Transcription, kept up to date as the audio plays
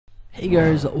Hey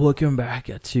guys, welcome back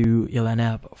to Elan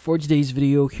app. For today's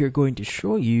video, we're going to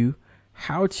show you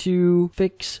how to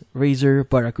fix Razer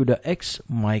Barracuda X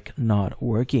mic not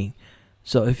working.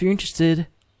 So if you're interested,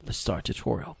 let's start the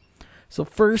tutorial. So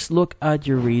first, look at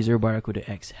your Razer Barracuda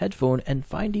X headphone and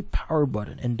find the power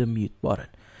button and the mute button.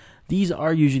 These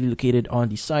are usually located on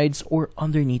the sides or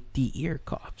underneath the ear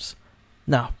cuffs.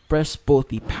 Now, press both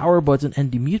the power button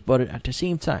and the mute button at the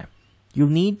same time. You'll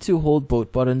need to hold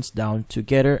both buttons down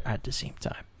together at the same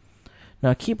time.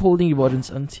 Now keep holding the buttons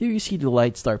until you see the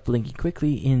light start blinking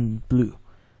quickly in blue.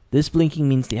 This blinking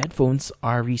means the headphones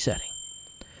are resetting.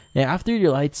 Now after the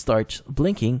light starts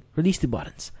blinking, release the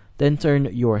buttons. Then turn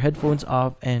your headphones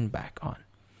off and back on.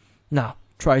 Now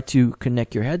try to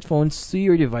connect your headphones to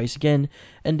your device again,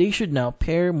 and they should now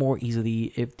pair more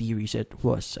easily if the reset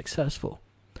was successful.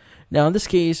 Now in this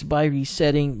case, by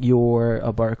resetting your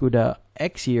Barracuda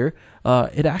X here,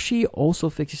 it actually also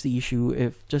fixes the issue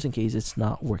if just in case it's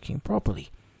not working properly.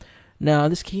 Now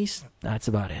in this case, that's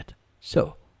about it.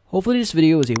 So hopefully this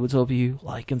video was able to help you.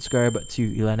 Like and subscribe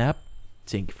to Elan app.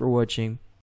 Thank you for watching.